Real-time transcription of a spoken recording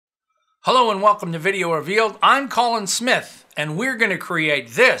Hello and welcome to Video Revealed. I'm Colin Smith and we're going to create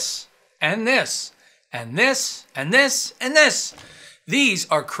this and this and this and this and this. These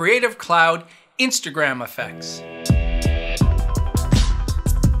are Creative Cloud Instagram effects.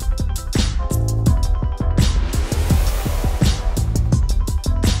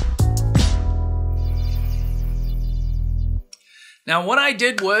 Now what I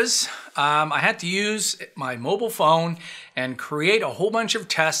did was I had to use my mobile phone and create a whole bunch of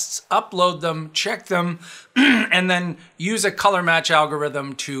tests, upload them, check them, and then use a color match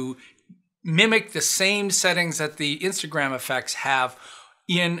algorithm to mimic the same settings that the Instagram effects have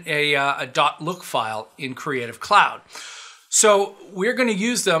in a .look file in Creative Cloud. So we're going to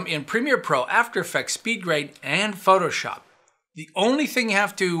use them in Premiere Pro, After Effects, SpeedGrade, and Photoshop. The only thing you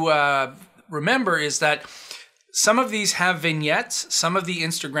have to remember is that some of these have vignettes. Some of the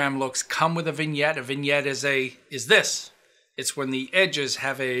Instagram looks come with a vignette. A vignette is this. It's when the edges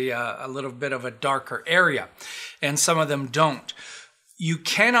have a little bit of a darker area, and some of them don't. You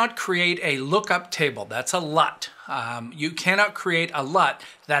cannot create a lookup table. That's a LUT. You cannot create a LUT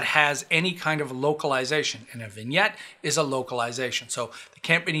that has any kind of localization, and a vignette is a localization. So there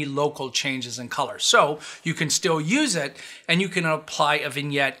can't be any local changes in color. So you can still use it, and you can apply a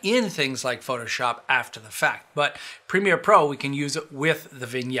vignette in things like Photoshop after the fact. But Premiere Pro, we can use it with the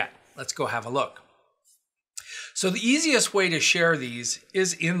vignette. Let's go have a look. So the easiest way to share these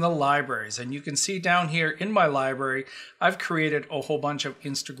is in the libraries. And you can see down here in my library, I've created a whole bunch of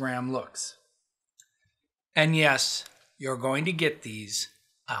Instagram looks. And yes, you're going to get these.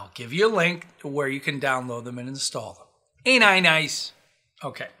 I'll give you a link to where you can download them and install them. Ain't I nice?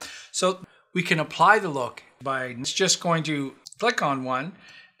 Okay, so we can apply the look by just going to click on one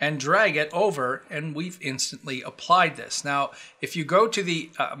and drag it over, and we've instantly applied this. Now, if you go to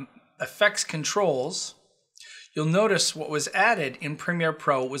the effects controls, you'll notice what was added in Premiere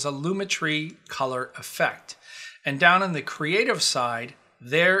Pro was a Lumetri color effect. And down on the creative side,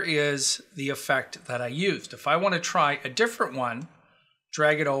 there is the effect that I used. If I want to try a different one,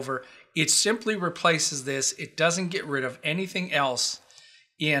 drag it over, it simply replaces this. It doesn't get rid of anything else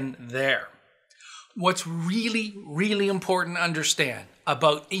in there. What's really, really important to understand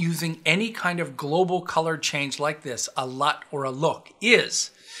about using any kind of global color change like this, a LUT or a look,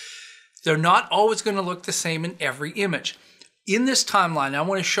 is they're not always going to look the same in every image. In this timeline, I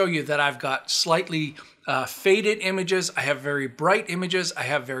want to show you that I've got slightly faded images, I have very bright images, I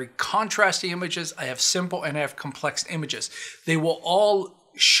have very contrasty images, I have simple and I have complex images. They will all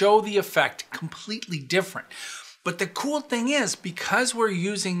show the effect completely different. But the cool thing is, because we're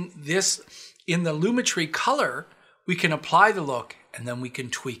using this in the Lumetri color, we can apply the look and then we can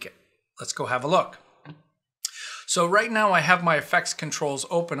tweak it. Let's go have a look. So right now I have my effects controls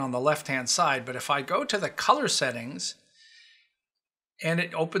open on the left-hand side, but if I go to the color settings and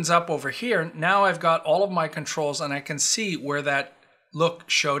it opens up over here, now I've got all of my controls and I can see where that look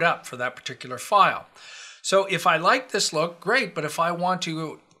showed up for that particular file. So if I like this look, great, but if I want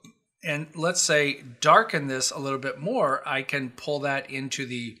to, and let's say darken this a little bit more, I can pull that into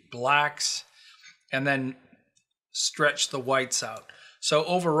the blacks and then stretch the whites out. So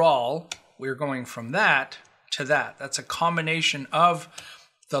overall, we're going from that to that. That's a combination of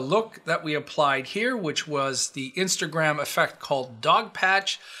the look that we applied here, which was the Instagram effect called Dog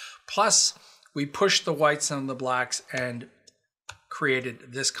Patch, plus we pushed the whites and the blacks and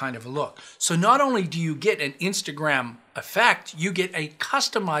created this kind of a look. So not only do you get an Instagram effect, you get a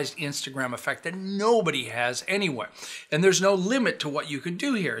customized Instagram effect that nobody has anywhere. And there's no limit to what you can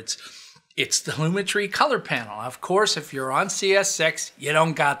do here. It's the Lumetri color panel. Of course, if you're on CS6, you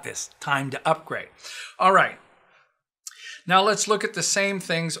don't got this. Time to upgrade. All right. Now let's look at the same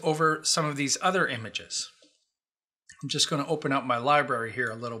things over some of these other images. I'm just going to open up my library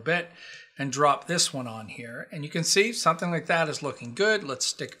here a little bit and drop this one on here. And you can see something like that is looking good. Let's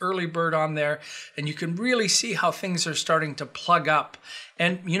stick Early Bird on there. And you can really see how things are starting to plug up.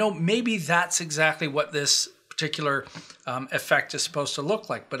 And, you know, maybe that's exactly what this particular effect is supposed to look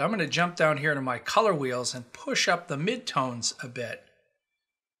like. But I'm going to jump down here to my color wheels and push up the midtones a bit.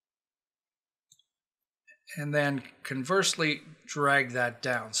 And then conversely drag that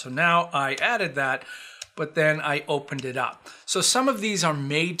down. So now I added that, but then I opened it up. So some of these are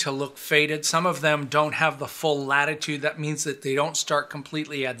made to look faded. Some of them don't have the full latitude. That means that they don't start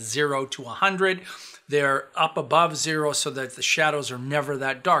completely at 0 to 100. They're up above 0 so that the shadows are never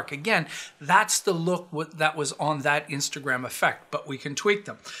that dark. Again, that's the look that was on that Instagram effect, but we can tweak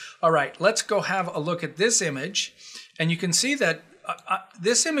them. All right, let's go have a look at this image. And you can see that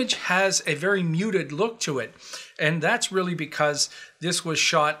this image has a very muted look to it. And that's really because this was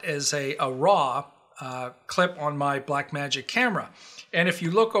shot as a raw clip on my Blackmagic camera. And if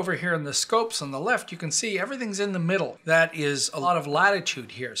you look over here in the scopes on the left, you can see everything's in the middle. That is a lot of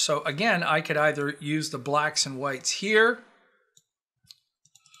latitude here. So again, I could either use the blacks and whites here,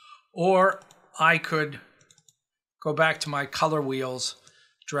 or I could go back to my color wheels,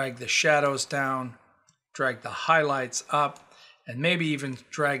 drag the shadows down, drag the highlights up, and maybe even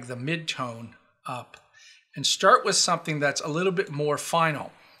drag the mid-tone up, and start with something that's a little bit more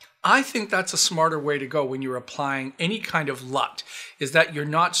final. I think that's a smarter way to go when you're applying any kind of LUT, is that you're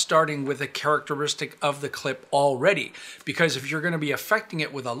not starting with a characteristic of the clip already. Because if you're going to be affecting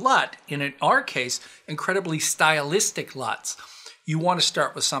it with a LUT, in our case, incredibly stylistic LUTs, you want to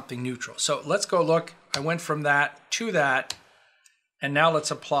start with something neutral. So let's go look. I went from that to that, and now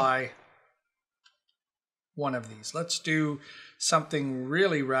let's apply one of these. Let's do something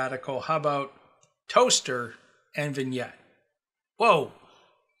really radical. How about toaster and vignette? Whoa,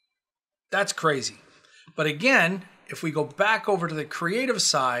 that's crazy. But again, if we go back over to the creative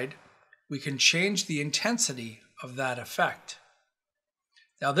side, we can change the intensity of that effect.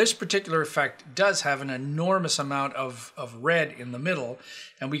 Now this particular effect does have an enormous amount of red in the middle,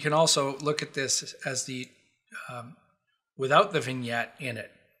 and we can also look at this as the without the vignette in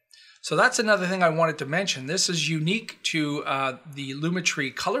it. So that's another thing I wanted to mention. This is unique to the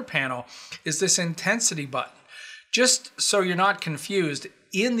Lumetri color panel, is this intensity button. Just so you're not confused,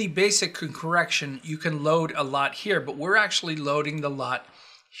 in the basic correction, you can load a LUT here, but we're actually loading the LUT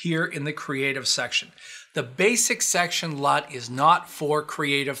here in the creative section. The basic section LUT is not for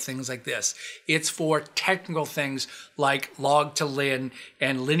creative things like this. It's for technical things like log to lin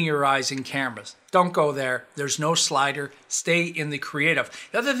and linearizing cameras. Don't go there. There's no slider. Stay in the creative.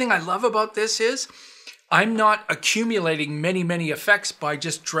 The other thing I love about this is I'm not accumulating many effects by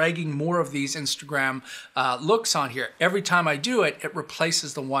just dragging more of these Instagram looks on here. Every time I do it, it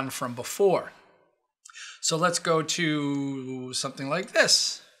replaces the one from before. So let's go to something like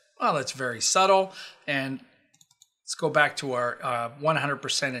this. Well, it's very subtle, and let's go back to our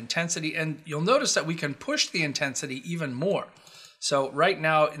 100% intensity, and you'll notice that we can push the intensity even more. So right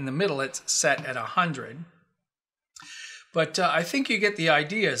now in the middle, it's set at 100. But I think you get the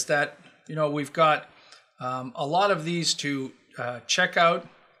idea is that, you know, we've got a lot of these to check out.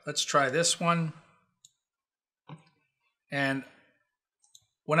 Let's try this one. And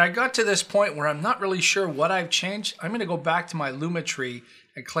when I got to this point where I'm not really sure what I've changed, I'm going to go back to my Lumetri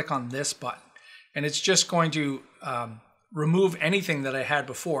and click on this button. And it's just going to remove anything that I had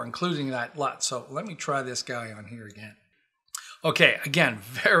before, including that LUT. So let me try this guy on here again. Okay, again,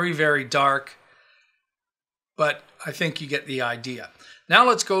 very dark, but I think you get the idea. Now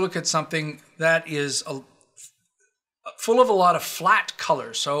let's go look at something that is full of a lot of flat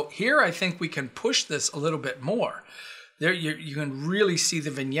colors. So here I think we can push this a little bit more. There you can really see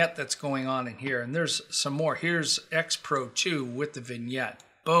the vignette that's going on in here. And there's some more. Here's XPRO-II with the vignette.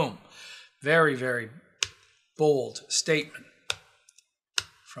 Boom. Very bold statement.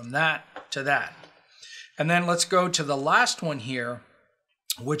 From that to that. And then let's go to the last one here,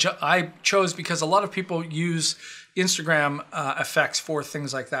 which I chose because a lot of people use Instagram effects for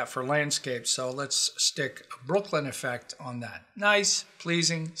things like that, for landscapes. So let's stick a Brooklyn effect on that. Nice,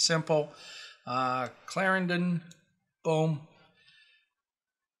 pleasing, simple. Clarendon. Boom.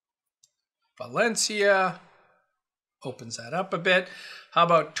 Valencia. Opens that up a bit. How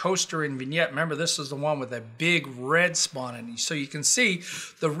about toaster and vignette? Remember, this is the one with a big red spawn in it. So you can see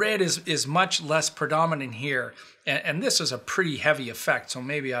the red is much less predominant here. And this is a pretty heavy effect. So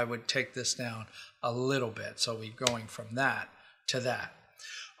maybe I would take this down a little bit. So we're going from that to that.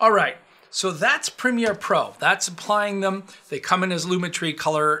 All right. So that's Premiere Pro. That's applying them. They come in as Lumetri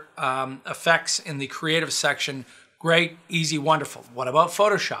color effects in the creative section. Great, easy, wonderful. What about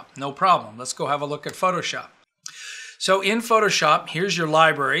Photoshop? No problem. Let's go have a look at Photoshop. So in Photoshop, here's your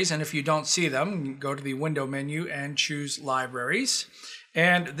libraries, and if you don't see them, you go to the window menu and choose libraries.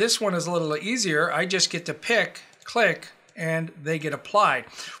 And this one is a little easier. I just get to pick, click, and they get applied.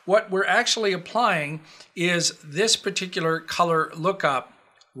 What we're actually applying is this particular color lookup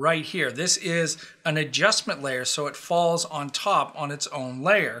right here. This is an adjustment layer, so it falls on top on its own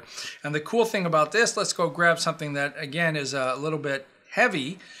layer. And the cool thing about this, let's go grab something that again is a little bit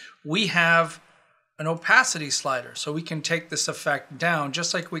heavy. We have an opacity slider, so we can take this effect down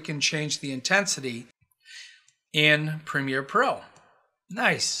just like we can change the intensity in Premiere Pro.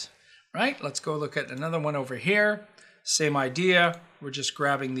 Nice, right? Let's go look at another one over here. Same idea. We're just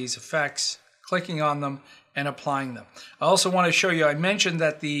grabbing these effects, clicking on them, and applying them. I also want to show you, I mentioned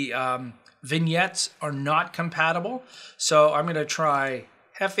that the vignettes are not compatible. So I'm going to try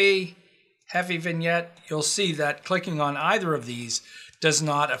heavy vignette. You'll see that clicking on either of these does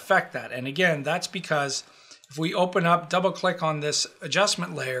not affect that. And again, that's because If we open up, double click on this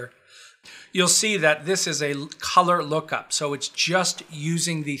adjustment layer, you'll see that this is a color lookup. So it's just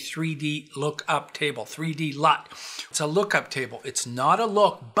using the 3D lookup table, 3D LUT. It's a lookup table. It's not a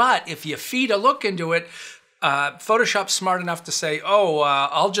look, but if you feed a look into it, Photoshop's smart enough to say, oh,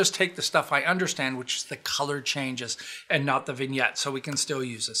 I'll just take the stuff I understand, which is the color changes and not the vignette. So we can still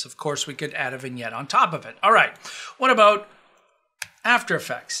use this. Of course, we could add a vignette on top of it. All right, what about After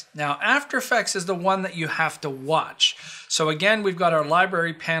Effects? Now, After Effects is the one that you have to watch. So again, we've got our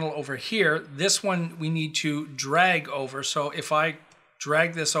library panel over here. This one we need to drag over. So if I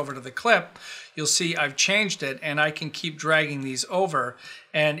drag this over to the clip, you'll see I've changed it, and I can keep dragging these over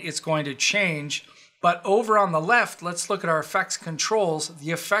and it's going to change. But over on the left, let's look at our effects controls.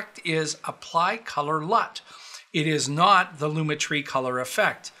 The effect is Apply Color LUT. It is not the Lumetri color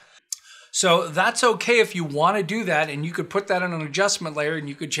effect. So that's okay if you want to do that, and you could put that in an adjustment layer and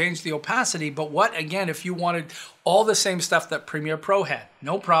you could change the opacity. But what, again, if you wanted all the same stuff that Premiere Pro had?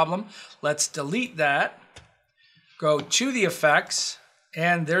 No problem. Let's delete that. Go to the effects,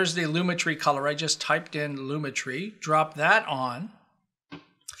 and there's the Lumetri color. I just typed in Lumetri, drop that on.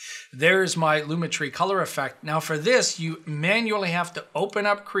 There's my Lumetri color effect. Now for this, you manually have to open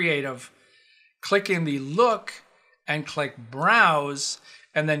up Creative, click in the look, and click Browse,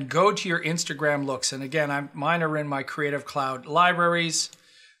 and then go to your Instagram looks. And again, mine are in my Creative Cloud libraries.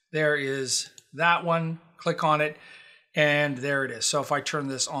 There is that one. Click on it, and there it is. So if I turn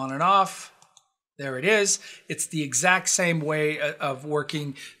this on and off, there it is. It's the exact same way of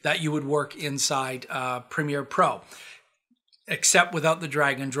working that you would work inside Premiere Pro, except without the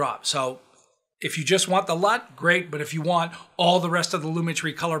drag and drop. So if you just want the LUT, great, but if you want all the rest of the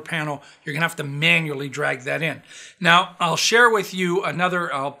Lumetri color panel, you're gonna have to manually drag that in. Now, I'll share with you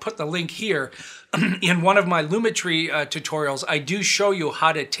another, I'll put the link here. In one of my Lumetri tutorials, I do show you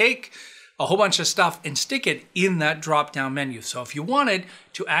how to take a whole bunch of stuff and stick it in that drop-down menu. So if you wanted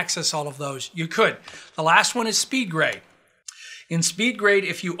to access all of those, you could. The last one is Speed Grade. In Speed Grade,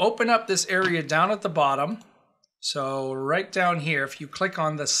 if you open up this area down at the bottom, so right down here, if you click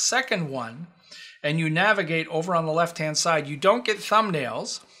on the second one and you navigate over on the left-hand side, you don't get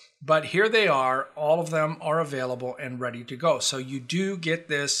thumbnails, but here they are. All of them are available and ready to go. So you do get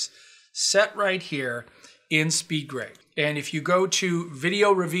this set right here in Speed Grade. And if you go to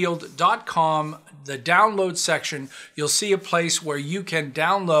VideoRevealed.com, the download section, you'll see a place where you can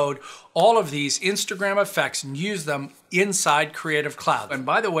download all of these Instagram effects and use them inside Creative Cloud. And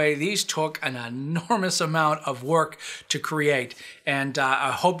by the way, these took an enormous amount of work to create, and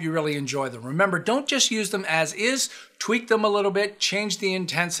I hope you really enjoy them. Remember, don't just use them as is, tweak them a little bit, change the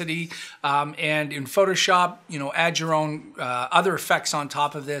intensity, and in Photoshop, add your own other effects on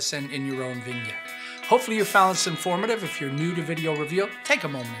top of this and in your own vignette. Hopefully you found this informative. If you're new to Video Revealed, take a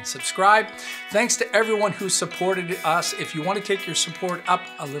moment and subscribe. Thanks to everyone who supported us. If you want to take your support up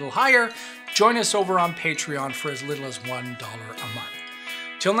a little higher, join us over on Patreon for as little as $1 a month.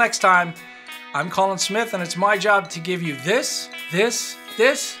 Till next time, I'm Colin Smith, and it's my job to give you this,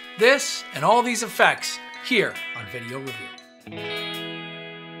 and all these effects here on Video Revealed.